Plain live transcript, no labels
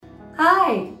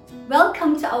Hi,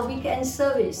 welcome to our weekend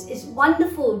service. It's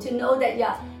wonderful to know that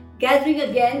you're gathering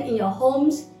again in your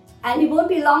homes, and it won't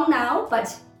be long now,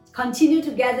 but continue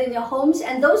to gather in your homes.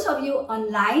 And those of you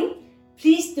online,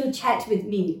 please do chat with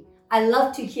me. I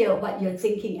love to hear what you're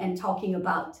thinking and talking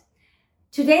about.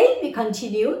 Today, we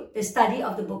continue the study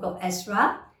of the book of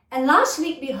Ezra. And last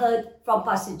week, we heard from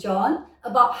Pastor John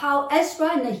about how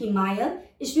Ezra and Nehemiah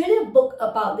is really a book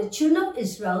about the children of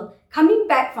Israel coming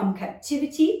back from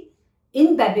captivity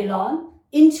in Babylon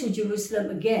into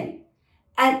Jerusalem again.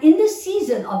 And in the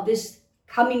season of this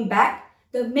coming back,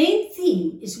 the main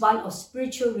theme is one of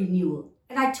spiritual renewal.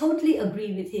 And I totally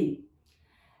agree with him.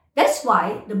 That's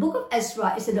why the book of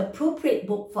Ezra is an appropriate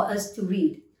book for us to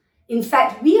read. In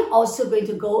fact, we are also going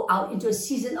to go out into a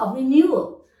season of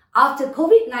renewal. After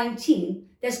COVID-19,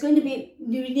 there's going to be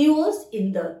renewals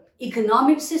in the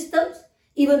economic systems.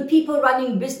 Even people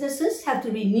running businesses have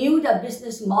to renew their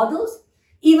business models.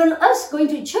 Even us going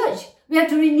to church, we have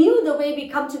to renew the way we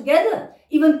come together.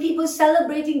 Even people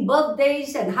celebrating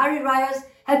birthdays and Hari Rayas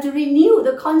have to renew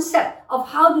the concept of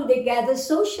how do they gather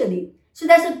socially. So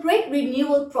there's a great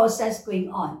renewal process going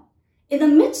on. In the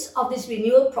midst of this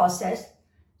renewal process,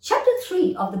 chapter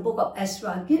 3 of the book of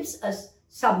Ezra gives us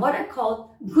some what I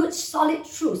call good solid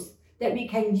truths that we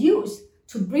can use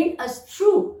to bring us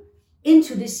through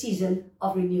into this season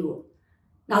of renewal.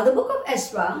 Now, the book of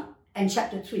Ezra and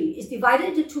chapter 3 is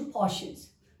divided into two portions,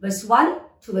 verse 1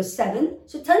 to verse 7.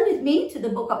 So turn with me to the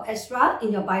book of Ezra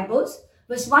in your Bibles,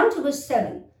 verse 1 to verse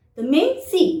 7. The main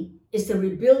theme is the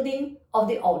rebuilding of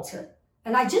the altar.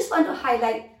 And I just want to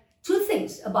highlight two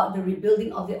things about the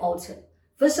rebuilding of the altar.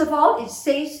 First of all, it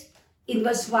says in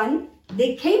verse 1,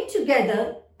 they came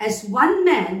together as one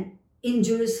man in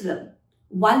Jerusalem.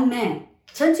 One man.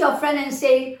 Turn to your friend and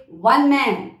say, one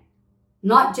man.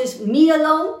 Not just me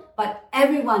alone, but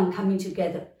everyone coming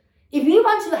together. If we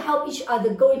want to help each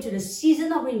other go into the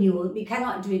season of renewal, we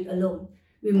cannot do it alone.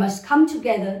 We must come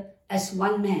together as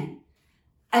one man.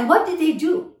 And what did they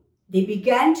do? They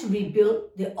began to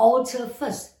rebuild the altar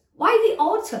first. Why the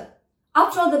altar?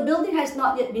 After all, the building has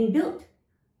not yet been built.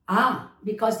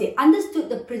 Because they understood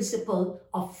the principle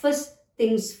of first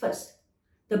things first.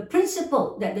 The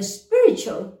principle that the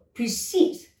spiritual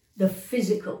precedes the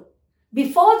physical.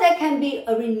 Before there can be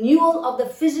a renewal of the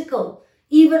physical,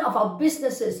 even of our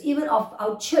businesses, even of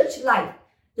our church life,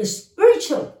 the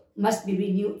spiritual must be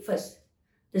renewed first.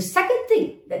 The second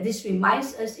thing that this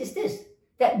reminds us is this,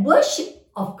 that worship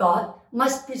of God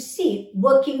must precede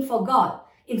working for God.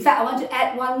 In fact, I want to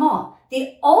add one more.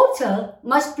 The altar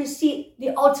must precede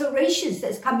the alterations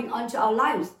that's coming onto our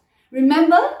lives.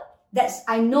 Remember,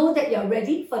 I know that you're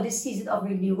ready for this season of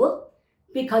renewal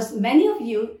because many of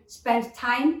you spent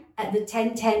time at the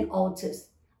 1010 altars.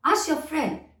 Ask your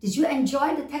friend, did you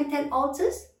enjoy the 1010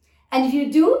 altars? And if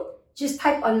you do, just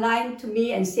type online to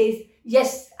me and say,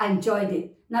 yes, I enjoyed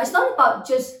it. Now, it's not about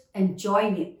just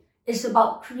enjoying it. It's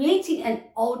about creating an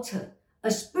altar, a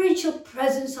spiritual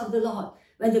presence of the Lord.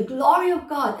 When the glory of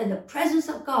God and the presence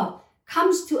of God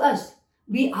comes to us,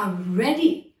 we are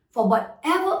ready for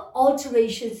whatever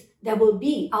alterations there will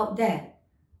be out there.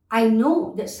 I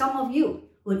know that some of you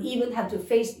will even have to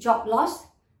face job loss,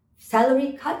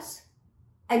 salary cuts,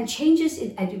 and changes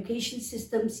in education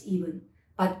systems even.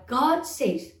 But God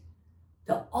says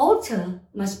the altar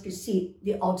must precede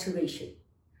the alteration.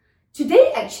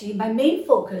 Today, actually, my main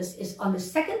focus is on the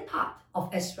second part of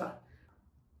Ezra.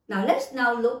 Now, let's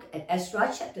now look at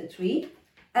Ezra chapter 3.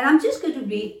 And I'm just going to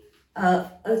read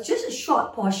just a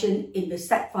short portion in the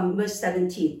set from verse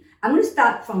 17. I'm going to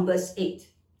start from verse 8.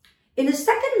 In the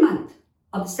second month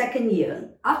of the second year,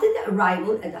 after their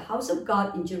arrival at the house of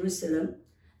God in Jerusalem,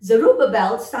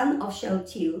 Zerubbabel, son of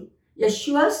Shealtiel,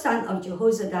 Yeshua, son of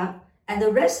Jehozadak, and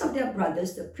the rest of their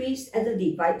brothers, the priests and the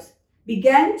Levites,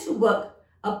 began to work,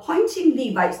 appointing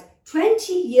Levites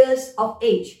 20 years of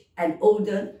age and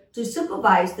older to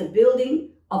supervise the building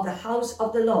of the house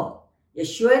of the Lord.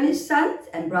 Yeshua and his sons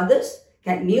and brothers,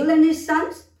 Kadmiel and his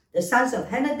sons, the sons of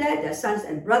Henadad, their sons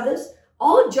and brothers,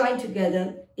 all joined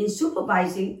together in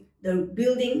supervising the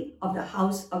building of the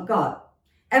house of God.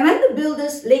 And when the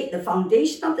builders laid the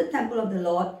foundation of the temple of the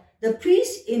Lord, the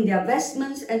priests in their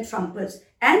vestments and trumpets,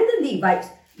 and the Levites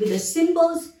with the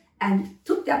cymbals, and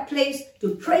took their place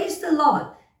to praise the Lord,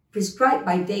 prescribed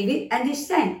by David, and they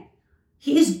sang,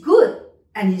 He is good,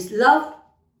 and his love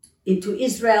into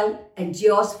Israel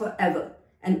endures forever.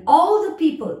 And all the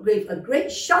people gave a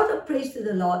great shout of praise to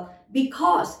the Lord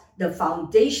because the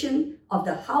foundation of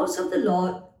the house of the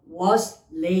Lord was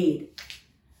laid.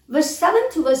 Verse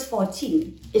 7 to verse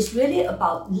 14 is really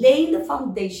about laying the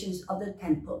foundations of the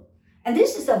temple. And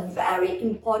this is a very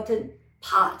important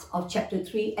part of chapter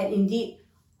 3, and indeed,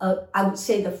 I would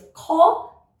say the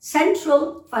core,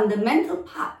 central, fundamental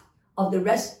part of the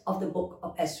rest of the book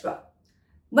of Ezra.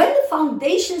 When the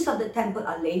foundations of the temple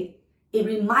are laid, it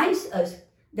reminds us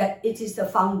that it is the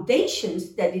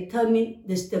foundations that determine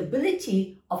the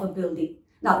stability of a building.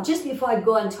 Now, just before I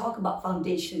go and talk about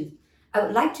foundations, I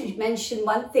would like to mention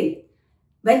one thing.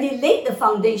 When they laid the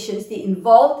foundations, they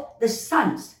involved the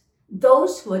sons,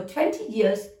 those who were 20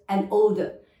 years and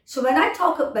older. So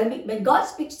when God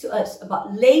speaks to us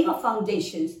about laying of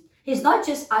foundations, He's not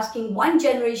just asking one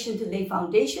generation to lay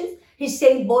foundations. He's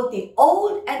saying both the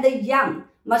old and the young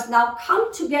must now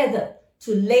come together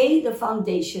to lay the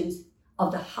foundations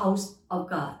of the house of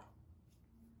God.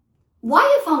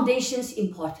 Why are foundations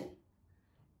important?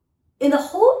 In the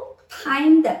whole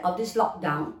time of this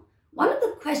lockdown, one of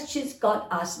the questions God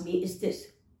asked me is this: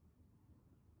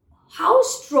 how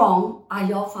strong are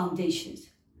your foundations?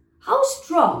 How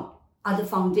strong are the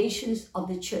foundations of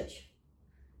the church?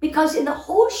 Because in the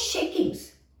whole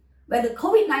shakings, when the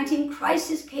COVID-19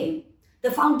 crisis came,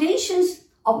 the foundations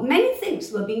of many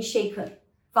things were being shaken.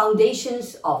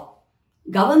 Foundations of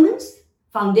governments,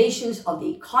 foundations of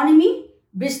the economy,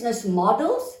 business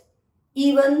models,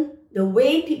 even the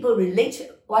way people relate to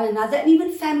one another, and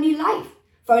even family life.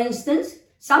 For instance,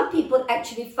 some people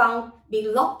actually found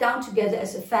being locked down together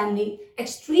as a family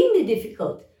extremely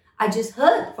difficult. I just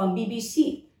heard from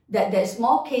BBC that there's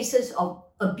more cases of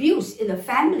abuse in the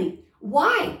family.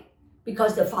 Why?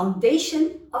 Because the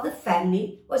foundation of the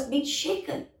family was being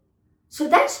shaken. So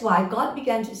that's why God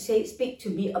began to speak to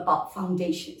me about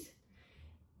foundations.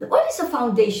 What is a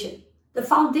foundation? The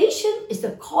foundation is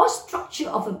the core structure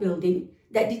of a building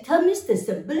that determines the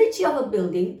stability of a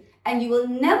building, and you will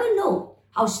never know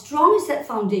how strong is that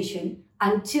foundation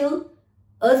until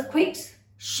earthquakes,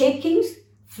 shakings,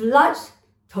 floods,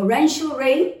 torrential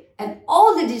rain, and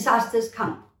all the disasters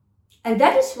come. And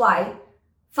that is why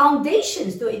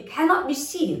foundations, though it cannot be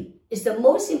seen, is the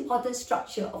most important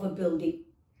structure of a building.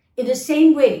 In the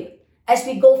same way, as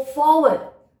we go forward,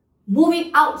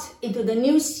 moving out into the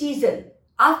new season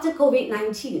after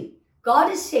COVID-19,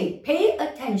 God is saying, pay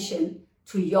attention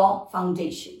to your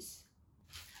foundations.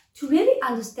 To really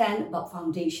understand about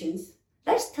foundations,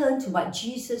 let's turn to what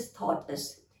Jesus taught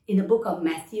us in the book of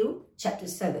Matthew, chapter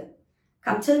 7.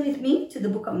 Come turn with me to the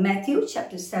book of Matthew,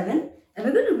 chapter 7, and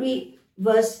we're going to read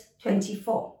verse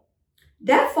 24.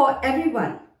 Therefore,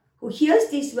 everyone who hears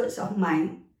these words of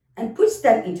mine and puts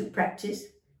them into practice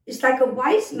is like a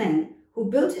wise man who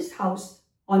built his house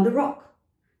on the rock.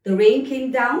 The rain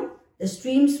came down, the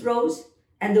streams rose,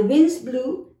 and the winds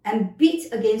blew and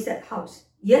beat against that house.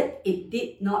 Yet it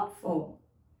did not fall,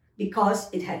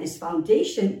 because it had its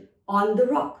foundation on the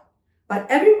rock. But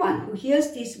everyone who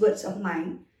hears these words of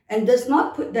mine and does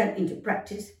not put them into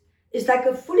practice is like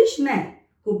a foolish man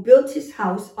who built his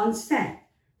house on sand.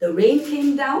 The rain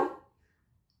came down,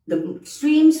 the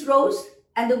streams rose,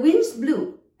 and the winds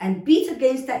blew and beat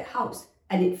against that house,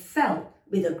 and it fell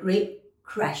with a great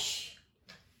crash.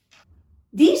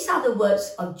 These are the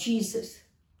words of Jesus,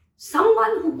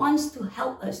 someone who wants to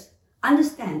help us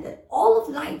understand that all of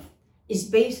life is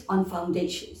based on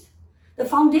foundations. The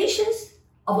foundations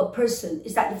of a person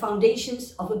is like the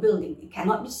foundations of a building. It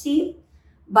cannot be seen,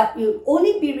 but will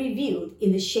only be revealed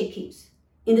in the shakings.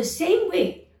 In the same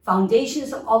way,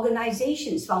 foundations of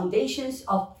organizations, foundations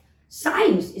of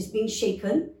science is being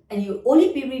shaken, and you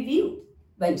only be revealed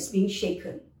when it's being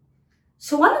shaken.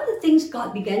 So one of the things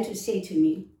God began to say to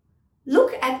me,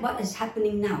 look at what is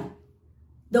happening now.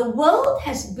 The world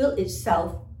has built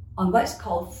itself on what's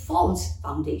called false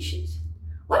foundations.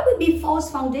 What would be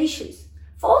false foundations?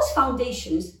 False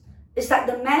foundations is like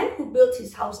the man who built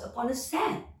his house upon the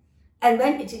sand. And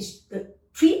when the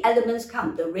three elements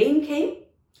come, the rain came,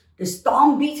 the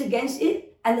storm beat against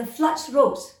it, and the floods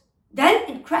rose. Then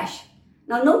it crashed.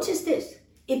 Now notice this.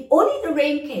 If only the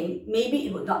rain came, maybe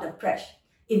it would not have crashed.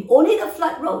 If only the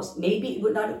flood rose, maybe it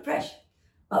would not have crashed.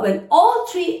 But when all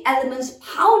three elements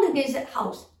pound against that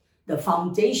house, the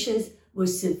foundations were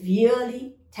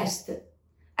severely tested.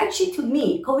 Actually, to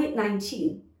me,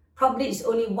 COVID-19 probably is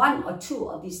only one or two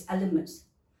of these elements.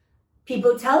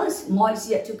 People tell us more is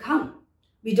yet to come.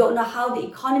 We don't know how the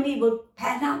economy will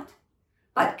pan out.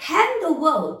 But can the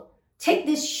world take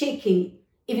this shaking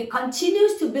if it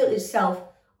continues to build itself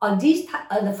on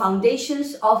the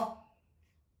foundations of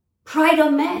pride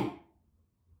of man?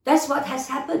 That's what has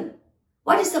happened.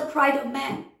 What is the pride of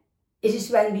man? It is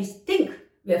when we think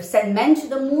we have sent men to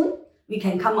the moon, we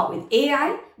can come up with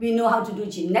AI, we know how to do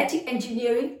genetic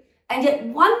engineering, and yet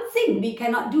one thing we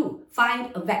cannot do,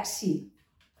 find a vaccine.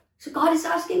 So God is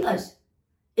asking us,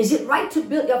 is it right to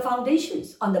build your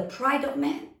foundations on the pride of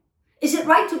man? Is it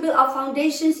right to build our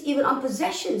foundations even on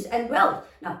possessions and wealth?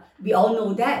 Now, we all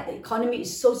know that the economy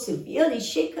is so severely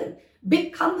shaken.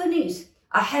 Big companies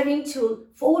are having to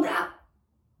fold up.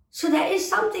 So there is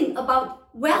something about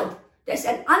wealth. There's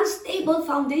an unstable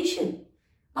foundation.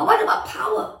 But what about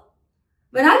power?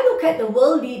 When I look at the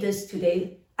world leaders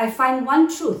today, I find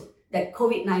one truth that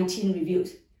COVID-19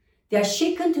 reveals. They are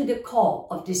shaken to the core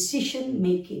of decision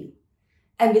making.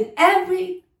 And with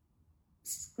every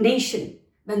nation,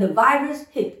 when the virus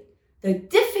hit, the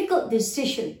difficult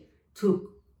decision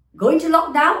to go into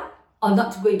lockdown or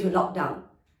not to go into lockdown.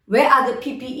 Where are the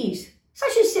PPEs?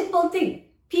 Such a simple thing,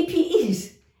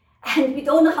 PPEs. And we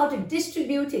don't know how to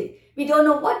distribute it. We don't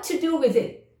know what to do with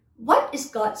it. What is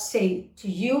God saying to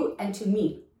you and to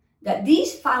me? That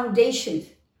these foundations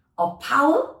of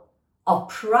power, of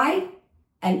pride,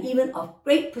 and even of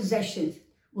great possessions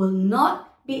will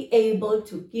not be able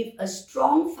to give a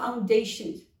strong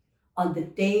foundation on the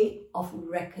day of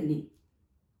reckoning.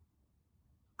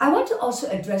 I want to also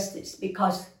address this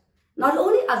because not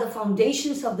only are the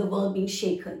foundations of the world being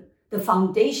shaken, the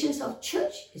foundations of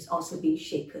church is also being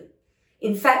shaken.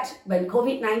 In fact, when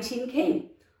COVID-19 came,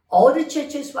 all the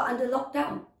churches were under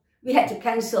lockdown. We had to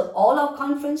cancel all our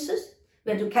conferences,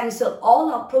 we had to cancel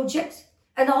all our projects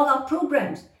and all our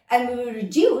programs, and we were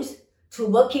reduced to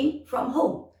working from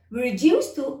home. We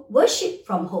reduced to worship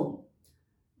from home.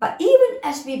 But even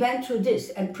as we went through this,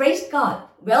 and praise God,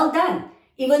 well done,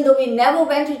 even though we never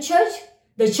went to church,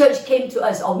 the church came to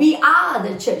us, or we are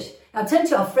the church. Now turn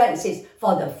to your friend and say,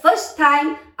 for the first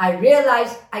time, I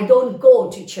realized I don't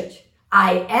go to church.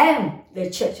 I am the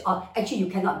church. Or actually, you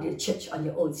cannot be the church on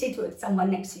your own. Say to someone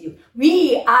next to you,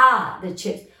 we are the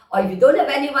church. Or if you don't have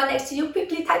anyone next to you,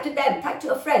 quickly type to them, type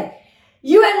to a friend.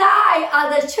 You and I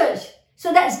are the church.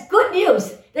 So that's good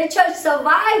news. The church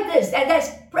survived this, and let's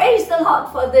praise the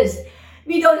Lord for this.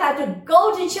 We don't have to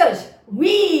go to church.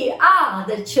 We are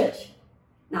the church.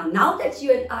 Now that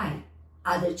you and I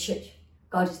are the church,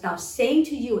 God is now saying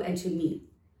to you and to me,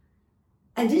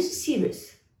 and this is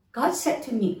serious. God said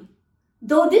to me,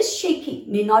 though this shaking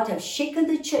may not have shaken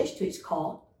the church to its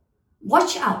core,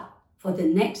 watch out for the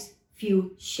next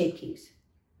few shakings.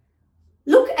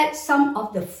 Look at some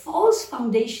of the false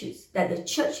foundations that the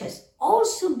church has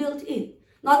also built in.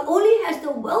 Not only has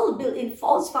the world built in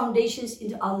false foundations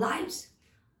into our lives,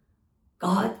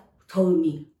 God told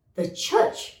me the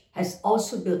church has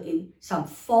also built in some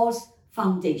false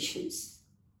foundations.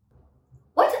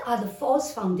 What are the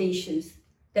false foundations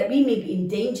that we may be in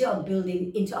danger of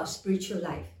building into our spiritual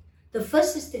life? The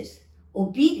first is this,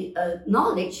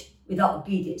 knowledge without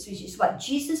obedience, which is what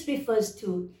Jesus refers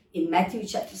to in Matthew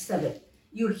chapter 7.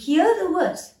 You hear the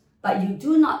words, but you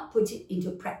do not put it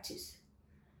into practice.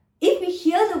 If we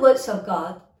hear the words of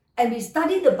God and we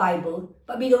study the Bible,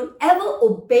 but we don't ever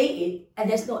obey it and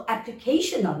there's no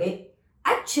application of it,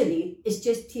 actually it's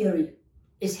just theory,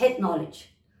 it's head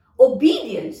knowledge.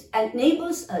 Obedience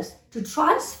enables us to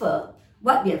transfer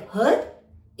what we have heard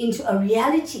into a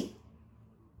reality.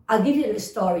 I'll give you a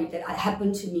story that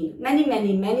happened to me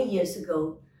many years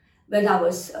ago when I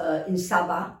was in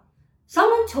Sabah.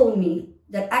 Someone told me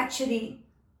that actually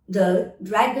the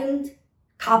dragon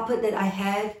carpet that I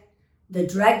had, the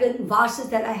dragon vases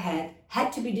that I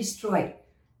had to be destroyed.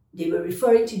 They were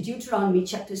referring to Deuteronomy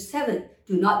chapter 7.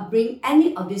 Do not bring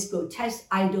any of these grotesque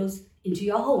idols into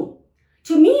your home.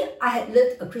 To me, I had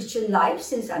lived a Christian life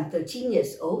since I'm 13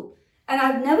 years old, and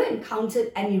I've never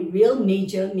encountered any real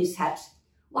major mishaps.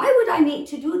 Why would I need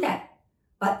to do that?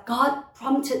 But God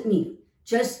prompted me,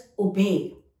 just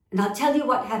obey. And I'll tell you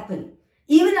what happened.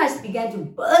 Even as I began to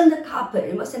burn the carpet,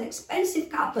 it was an expensive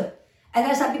carpet, and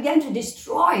as I began to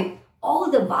destroy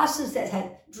all the vases that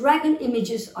had dragon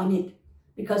images on it,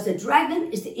 because the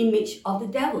dragon is the image of the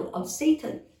devil, of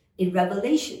Satan in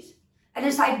Revelations. And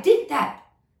as I did that,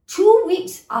 2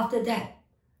 weeks after that,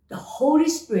 the Holy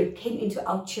Spirit came into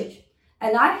our church,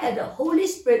 and I had a Holy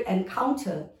Spirit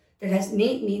encounter that has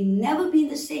made me never be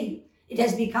the same. It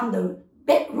has become the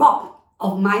bedrock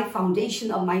of my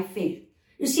foundation of my faith.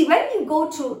 You see, when you go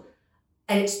to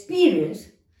an experience,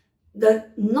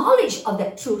 the knowledge of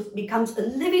that truth becomes a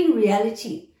living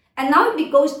reality. And now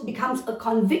it becomes a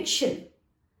conviction.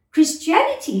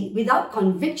 Christianity without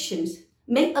convictions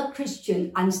make a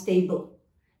Christian unstable.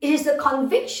 It is the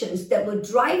convictions that will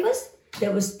drive us,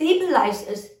 that will stabilize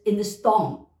us in the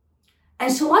storm.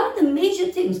 And so one of the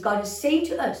major things God is saying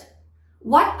to us,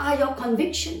 what are your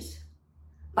convictions?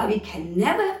 But we can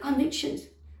never have convictions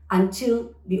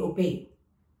until we obey.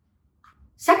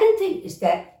 Second thing is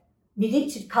that we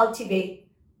need to cultivate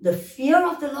the fear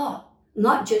of the Lord,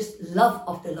 not just love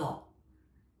of the Lord.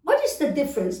 What is the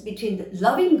difference between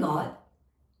loving God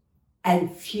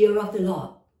and fear of the Lord.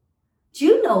 Do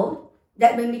you know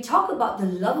that when we talk about the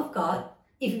love of God,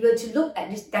 if we were to look at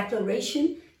this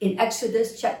declaration in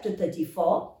Exodus chapter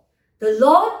 34, the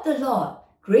Lord,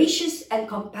 gracious and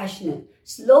compassionate,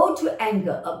 slow to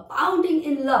anger, abounding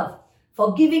in love,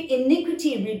 forgiving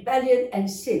iniquity, rebellion, and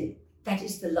sin. That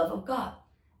is the love of God.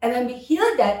 And when we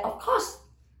hear that, of course,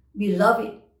 we love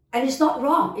it. And it's not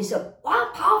wrong. It's a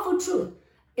powerful truth.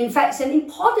 In fact, it's an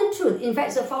important truth. In fact,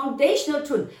 it's a foundational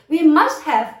truth. We must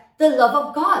have the love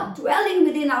of God dwelling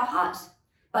within our hearts.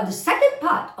 But the second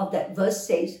part of that verse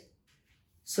says,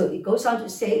 so it goes on to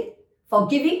say,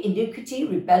 forgiving iniquity,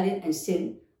 rebellion, and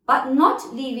sin, but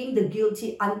not leaving the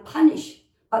guilty unpunished,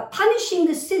 but punishing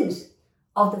the sins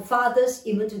of the fathers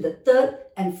even to the third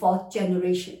and fourth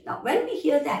generation. Now, when we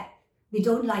hear that, we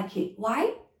don't like it.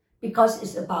 Why? Because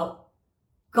it's about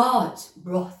God's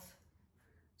wrath.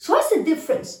 So what's the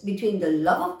difference between the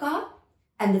love of God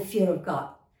and the fear of God?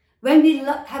 When we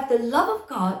have the love of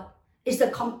God, it's the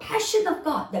compassion of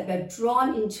God that we're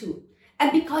drawn into.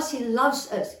 And because He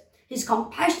loves us, He's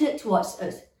compassionate towards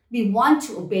us, we want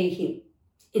to obey Him.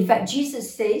 In fact,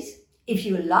 Jesus says, if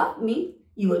you love me,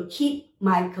 you will keep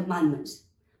my commandments.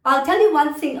 But I'll tell you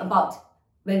one thing about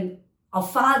when our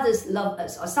fathers love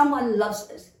us or someone loves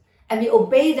us and we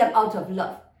obey them out of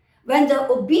love. When the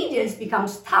obedience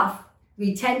becomes tough,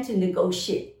 we tend to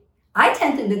negotiate. I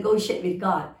tend to negotiate with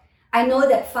God. I know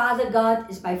that Father God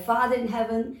is my Father in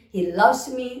heaven. He loves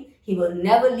me. He will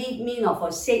never leave me nor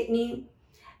forsake me.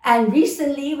 And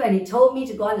recently, when He told me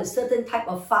to go on a certain type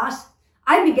of fast,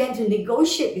 I began to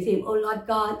negotiate with Him. Oh Lord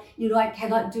God, I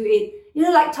cannot do it.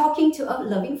 Like talking to a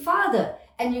loving father.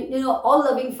 And all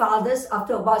loving fathers,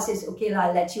 after a while, says, okay,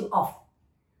 I'll let you off.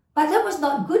 But that was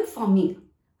not good for me.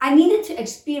 I needed to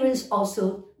experience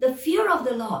also the fear of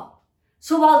the Lord.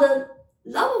 So while the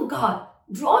love of God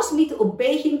draws me to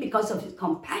obey Him because of His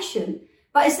compassion,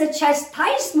 but it's the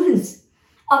chastisements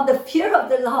of the fear of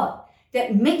the Lord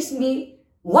that makes me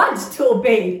want to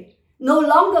obey. No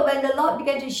longer when the Lord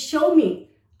began to show me,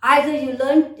 either you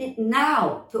learn it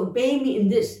now to obey me in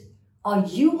this, or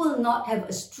you will not have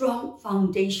a strong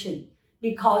foundation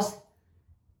because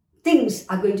things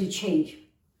are going to change.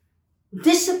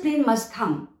 Discipline must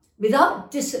come. Without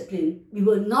discipline, we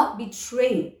will not be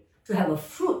trained to have a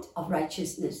fruit of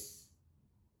righteousness.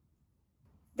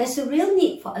 There's a real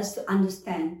need for us to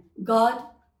understand God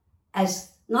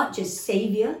as not just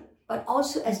Savior, but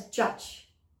also as Judge.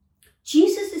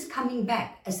 Jesus is coming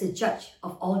back as the Judge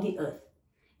of all the earth.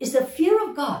 It's the fear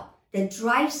of God that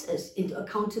drives us into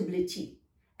accountability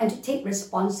and to take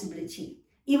responsibility,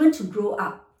 even to grow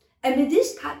up. And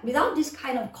without this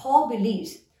kind of core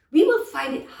beliefs, we will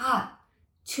find it hard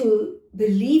to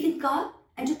believe in God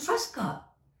and to trust God.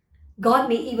 God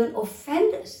may even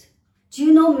offend us. Do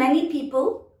you know many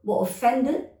people were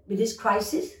offended with this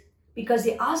crisis because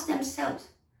they asked themselves,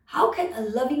 how can a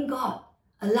loving God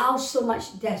allow so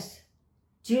much death?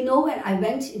 Do you know when I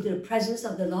went into the presence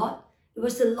of the Lord, it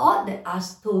was the Lord that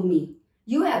told me,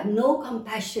 you have no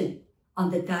compassion on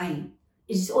the dying.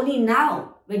 It is only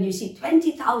now when you see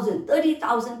 20,000,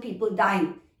 30,000 people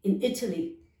dying in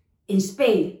Italy, in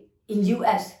Spain, in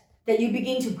US, that you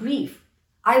begin to grieve.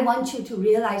 I want you to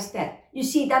realize that. You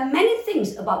see, there are many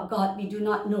things about God we do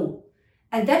not know.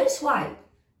 And that is why,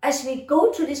 as we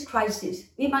go through this crisis,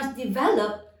 we must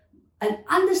develop an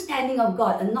understanding of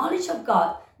God, a knowledge of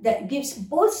God that gives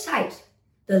both sides,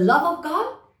 the love of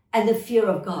God and the fear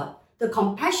of God, the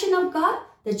compassion of God,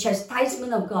 the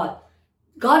chastisement of God.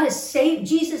 God has saved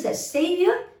Jesus as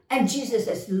Savior and Jesus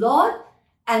as Lord,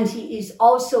 and He is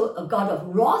also a God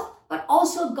of wrath, but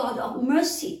also a God of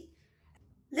mercy.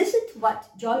 Listen to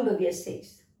what John Bevere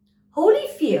says. Holy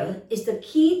fear is the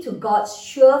key to God's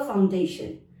sure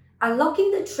foundation,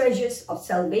 unlocking the treasures of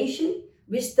salvation,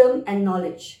 wisdom, and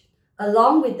knowledge.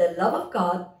 Along with the love of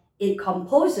God, it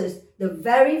composes the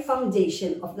very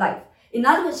foundation of life. In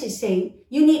other words, he's saying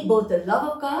you need both the love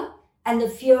of God and the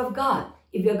fear of God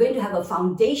if you're going to have a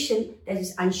foundation that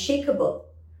is unshakable.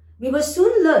 We will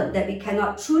soon learn that we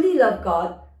cannot truly love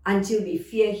God until we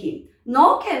fear Him,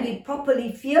 nor can we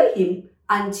properly fear Him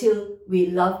until we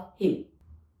love Him.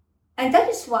 And that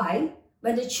is why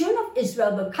when the children of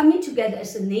Israel were coming together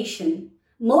as a nation,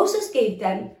 Moses gave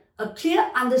them a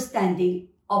clear understanding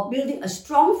of building a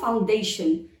strong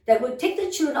foundation that would take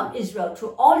the children of Israel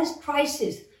through all this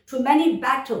crisis, through many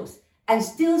battles, and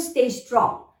still stay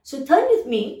strong. So turn with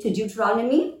me to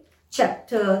Deuteronomy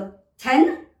chapter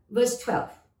 10, verse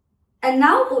 12. And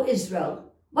now, O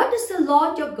Israel, what does the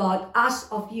Lord your God ask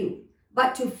of you?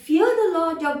 But to fear the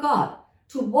Lord your God,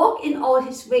 to walk in all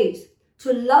His ways,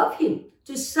 to love Him,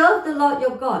 to serve the Lord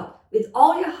your God with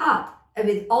all your heart and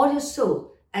with all your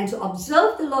soul, and to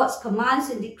observe the Lord's commands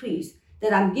and decrees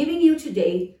that I'm giving you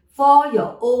today for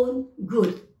your own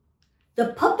good.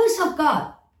 The purpose of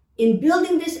God in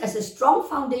building this as a strong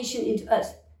foundation into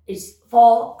us is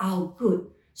for our good,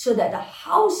 so that the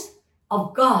house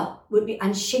of God would be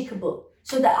unshakable,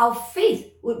 so that our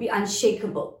faith would be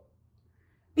unshakable.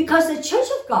 Because the church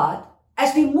of God,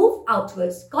 as we move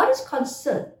outwards, God is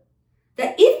concerned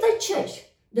that if the church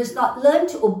does not learn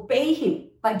to obey Him,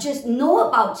 but just know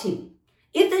about Him,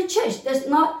 if the church does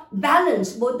not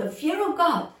balance both the fear of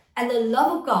God and the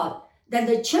love of God, then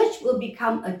the church will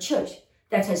become a church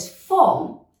that has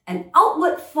form, an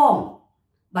outward form,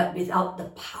 but without the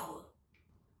power.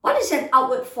 What is an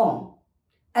outward form?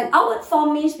 An outward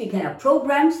form means we can have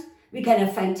programs, we can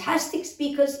have fantastic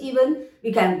speakers even,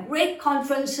 we can have great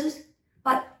conferences,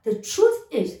 but the truth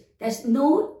is there's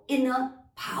no inner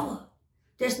power.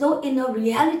 There's no inner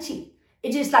reality.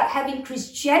 It is like having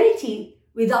Christianity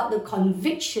without the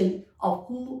conviction of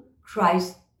who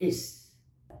Christ is.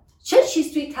 Church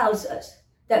history tells us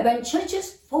that when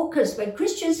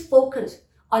Christians focus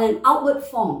on an outward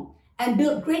form and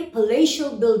build great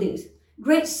palatial buildings,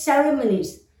 great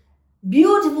ceremonies,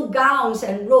 beautiful gowns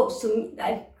and robes to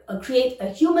create a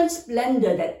human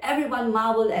splendor that everyone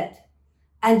marvel at,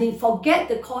 and they forget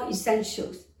the core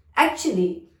essentials,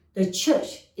 actually, the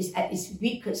church is at its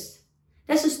weakest.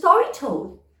 There's a story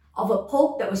told of a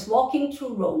pope that was walking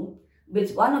through Rome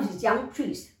with one of his young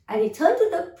priests, and he turned to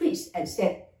the priest and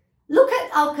said, "Look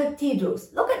at our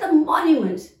cathedrals, look at the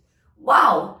monuments.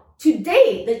 Wow,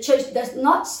 today the church does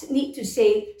not need to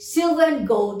say, 'Silver and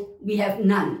gold we have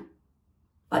none.'"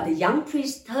 But the young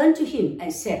priest turned to him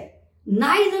and said,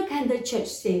 "Neither can the church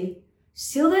say,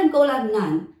 'Silver and gold are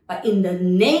none,' but in the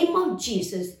name of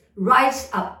Jesus, rise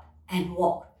up and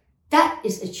walk." That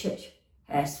is a church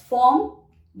that has form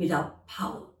without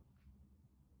power.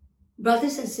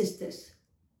 Brothers and sisters,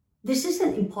 this is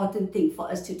an important thing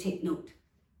for us to take note.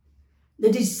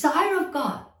 The desire of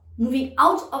God moving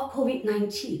out of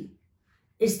COVID-19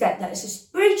 is that there is a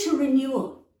spiritual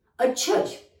renewal, a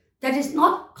church that is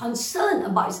not concerned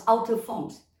about its outer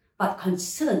forms, but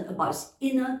concerned about its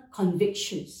inner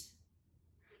convictions.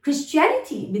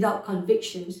 Christianity without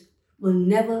convictions will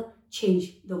never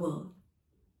change the world.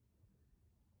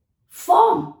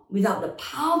 Form without the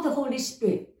power of the Holy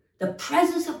Spirit, the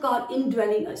presence of God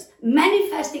indwelling us,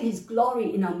 manifesting His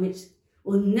glory in our midst,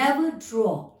 will never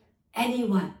draw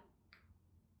anyone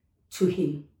to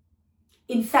Him.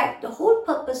 In fact, the whole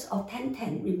purpose of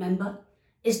 1010, remember,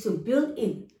 is to build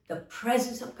in the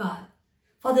presence of God.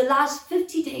 For the last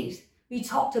 50 days, we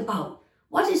talked about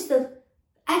what is the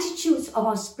attitudes of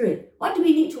our spirit. What do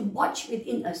we need to watch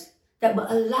within us that will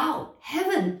allow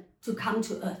heaven to come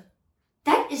to earth?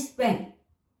 That is when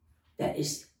there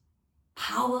is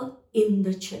power in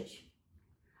the church.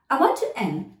 I want to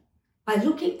end by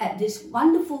looking at this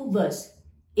wonderful verse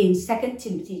in 2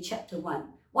 Timothy chapter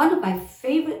 1, one of my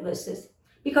favorite verses,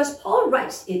 because Paul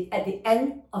writes it at the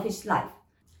end of his life.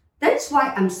 "That is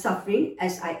why I'm suffering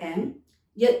as I am,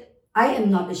 yet I am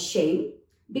not ashamed,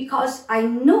 because I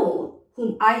know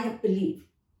whom I have believed,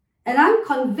 and I'm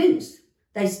convinced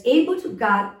that He's able to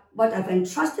guard what I've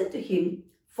entrusted to Him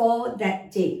for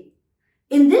that day."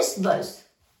 In this verse,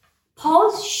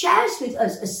 Paul shares with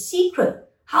us a secret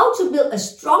how to build a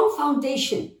strong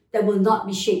foundation that will not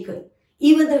be shaken.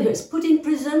 Even though he was put in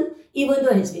prison, even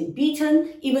though he's been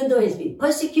beaten, even though he's been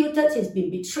persecuted, he's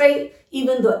been betrayed,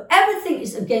 even though everything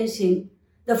is against him,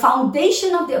 the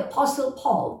foundation of the Apostle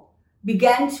Paul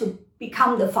began to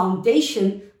become the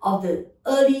foundation of the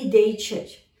early day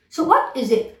church. So what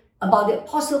is it about the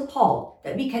Apostle Paul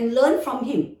that we can learn from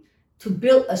him to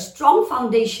build a strong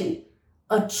foundation,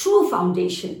 a true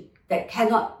foundation that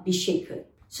cannot be shaken?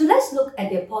 So let's look at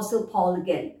the Apostle Paul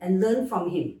again and learn from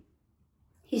him.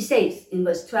 He says in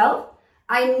verse 12,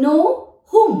 "I know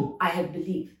whom I have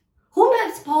believed." Whom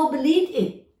has Paul believed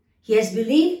in? He has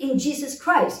believed in Jesus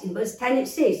Christ. In verse 10 it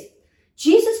says,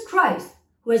 "Jesus Christ,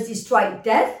 who has destroyed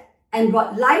death and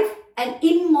brought life and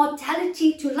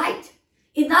immortality to light."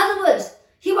 In other words,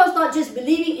 he was not just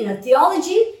believing in a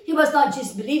theology, he was not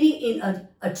just believing in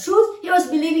a truth, he was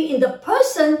believing in the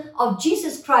person of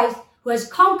Jesus Christ who has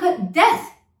conquered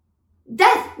death.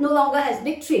 Death no longer has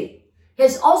victory. He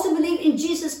has also believed in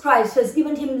Jesus Christ who has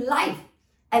given him life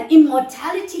and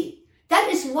immortality. That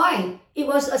is why it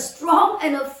was a strong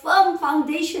and a firm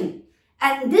foundation.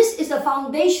 And this is a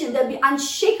foundation that will be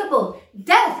unshakable.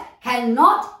 Death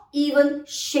cannot even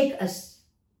shake us.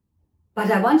 But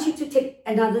I want you to take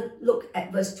another look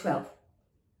at verse 12.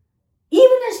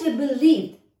 Even as we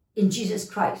believed in Jesus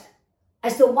Christ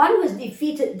as the one who has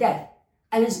defeated death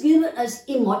and has given us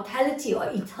immortality or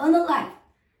eternal life,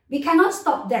 We cannot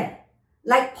stop there.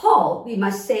 Like Paul, we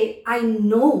must say, I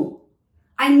know.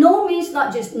 I know means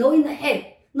not just know in the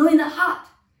head, know in the heart.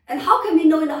 And how can we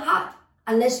know in the heart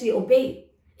unless we obey?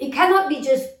 It cannot be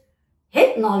just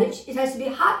head knowledge, it has to be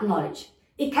heart knowledge.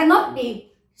 It cannot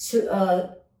be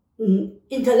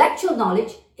intellectual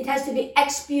knowledge, it has to be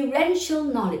experiential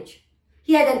knowledge.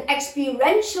 He had an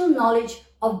experiential knowledge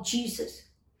of Jesus.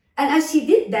 And as he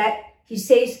did that, he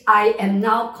says, I am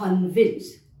now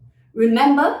convinced.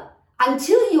 Remember,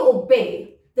 until you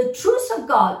obey, the truths of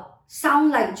God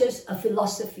sound like just a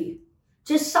philosophy,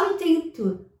 just something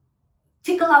to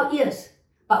tickle our ears.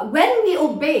 But when we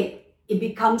obey, it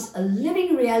becomes a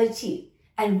living reality.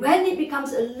 And when it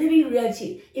becomes a living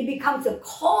reality, it becomes the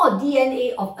core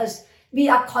DNA of us. We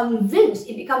are convinced,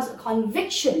 it becomes a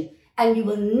conviction, and we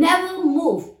will never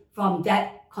move from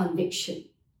that conviction.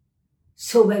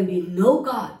 So when we know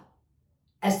God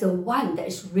as the one that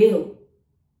is real,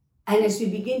 and as we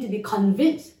begin to be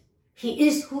convinced He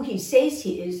is who He says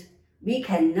He is, we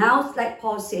can now, like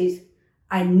Paul says,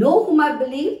 I know whom I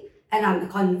believe, and I'm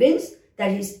convinced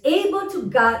that He's able to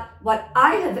guard what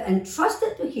I have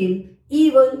entrusted to Him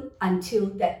even until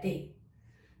that day.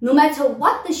 No matter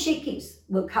what the shakings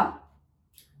will come.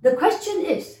 The question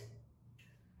is,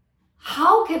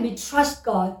 how can we trust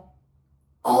God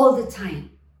all the time,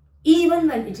 even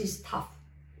when it is tough?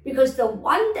 Because the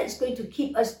one that's going to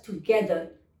keep us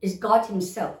together is God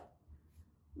Himself.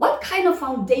 What kind of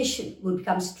foundation will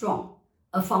become strong?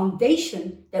 A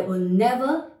foundation that will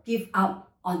never give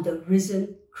up on the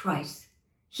risen Christ.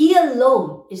 He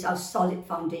alone is our solid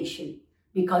foundation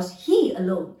because He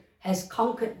alone has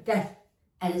conquered death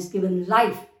and has given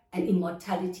life and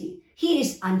immortality. He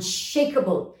is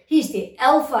unshakable. He is the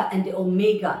Alpha and the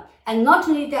Omega. And not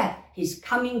only that, He's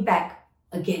coming back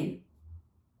again.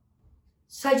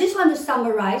 So I just want to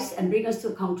summarize and bring us to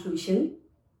a conclusion.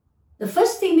 The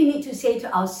first thing we need to say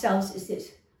to ourselves is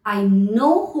this: I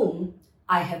know whom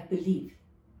I have believed.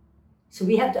 So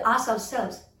we have to ask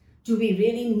ourselves, do we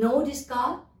really know this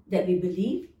God that we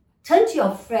believe? Turn to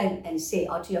your friend and say,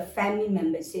 or to your family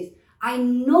member and say, I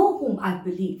know whom I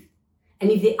believe.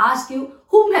 And if they ask you,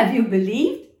 whom have you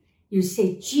believed? You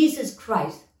say, Jesus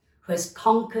Christ, who has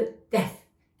conquered death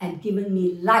and given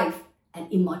me life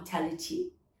and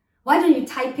immortality. Why don't you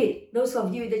type it, those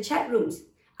of you in the chat rooms?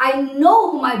 I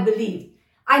know whom I believe.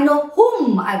 I know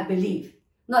whom I believe.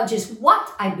 Not just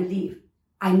what I believe.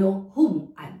 I know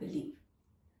whom I believe.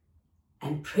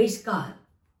 And praise God,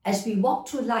 as we walk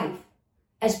through life,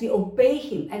 as we obey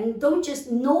Him, and don't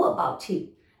just know about Him,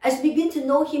 as we begin to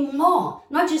know Him more,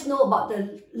 not just know about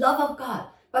the love of God,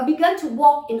 but begin to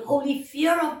walk in holy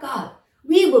fear of God,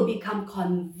 we will become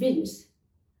convinced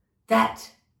that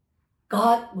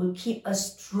God will keep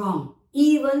us strong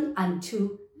even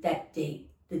until that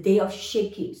day, the day of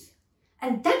shakings.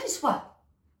 And that is what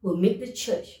will make the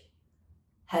church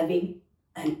having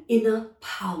an inner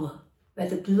power where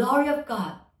the glory of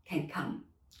God can come.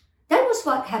 That was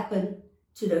what happened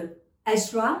to the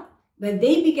Ezra when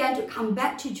they began to come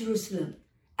back to Jerusalem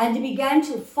and they began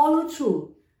to follow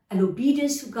through and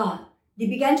obedience to God. They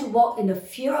began to walk in the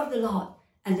fear of the Lord,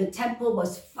 and the temple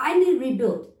was finally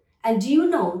rebuilt. And do you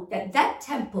know that that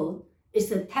temple is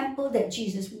the temple that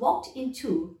Jesus walked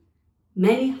into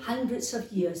many hundreds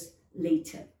of years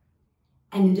later?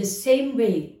 And in the same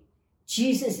way,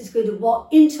 Jesus is going to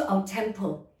walk into our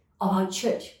temple of our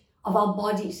church, of our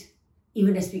bodies,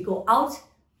 even as we go out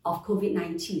of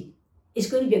COVID-19. It's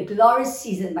going to be a glorious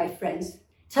season, my friends.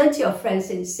 Turn to your friends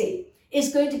and say,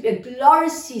 it's going to be a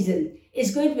glorious season.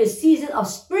 It's going to be a season of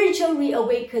spiritual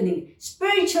reawakening,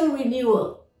 spiritual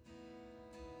renewal.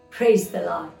 Praise the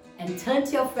Lord. And turn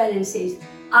to your friend and say,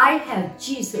 I have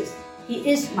Jesus. He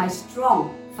is my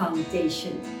strong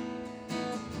foundation.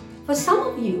 For some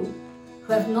of you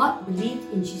who have not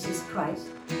believed in Jesus Christ,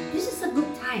 this is a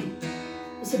good time.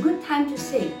 It's a good time to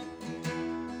say,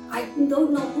 I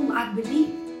don't know whom I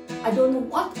believe. I don't know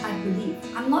what I believe.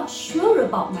 I'm not sure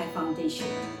about my foundation.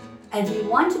 And if you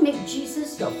want to make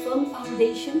Jesus your firm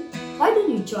foundation, why don't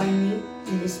you join me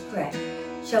in this prayer?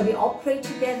 Shall we all pray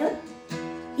together?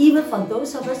 Even for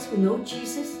those of us who know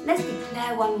Jesus, let's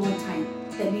declare one more time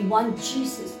that we want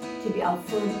Jesus to be our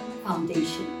firm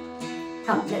foundation.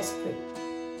 Come, let's pray.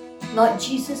 Lord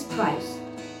Jesus Christ,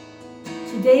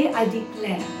 today I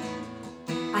declare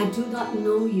I do not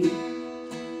know you,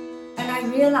 and I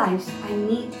realize I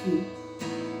need you,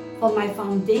 for my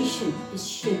foundation is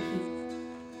shaky.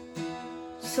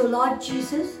 So Lord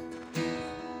Jesus,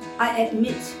 I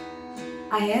admit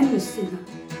I am a sinner,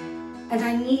 and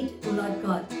I need, O Lord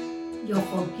God, your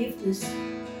forgiveness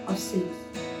of sins.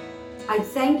 I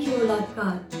thank you, O Lord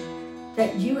God,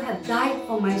 that you have died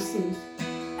for my sins,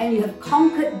 and you have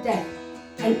conquered death.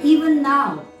 And even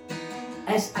now,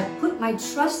 as I put my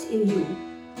trust in you,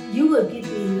 you will give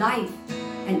me life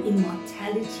and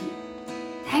immortality.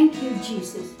 Thank you,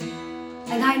 Jesus.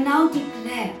 And I now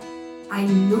declare, I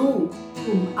know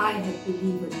whom I have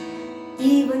believed,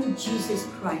 even Jesus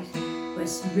Christ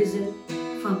was risen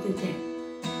from the dead.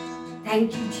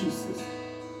 Thank you, Jesus.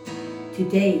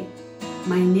 Today,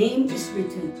 my name is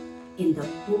written in the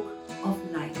book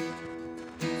of life.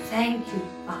 Thank you,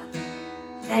 Father.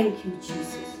 Thank you,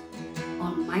 Jesus.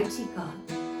 Almighty God.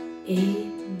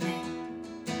 Amen.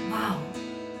 Wow.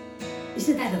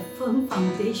 Isn't that a firm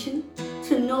foundation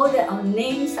to know that our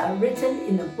names are written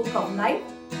in the book of life?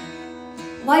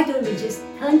 Why don't we just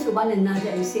turn to one another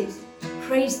and say,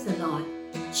 praise the Lord.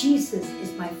 Jesus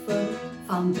is my firm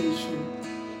foundation.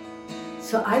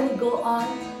 So I will go on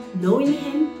knowing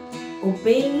Him,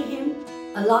 obeying Him,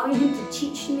 allowing Him to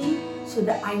teach me so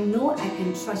that I know I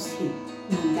can trust Him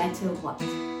no matter what.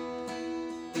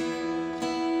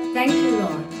 Thank you,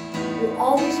 Lord. You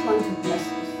always want to bless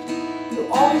us. You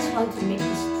always want to make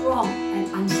us strong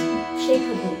and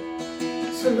unshakable.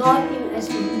 So Lord, even as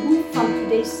we move from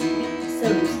today's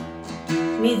service,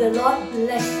 may the Lord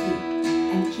bless you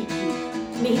and keep you.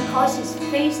 May He cause His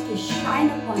face to shine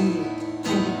upon you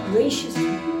and be gracious to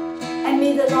you. And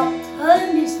may the Lord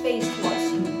turn His face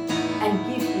towards you and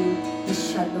give you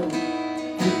His shalom.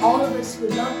 And all of us who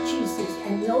love Jesus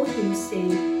and know Him say,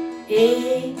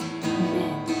 Amen.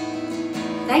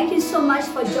 Thank you so much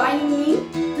for joining me.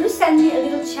 Do send me a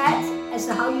little chat as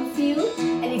to how you feel.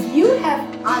 And if you have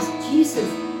asked Jesus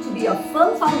to be your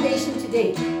firm foundation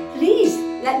today, please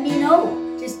let me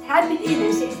know. Just type it in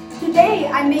and say, today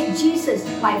I make Jesus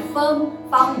my firm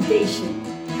foundation.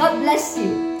 God bless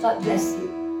you. God bless you.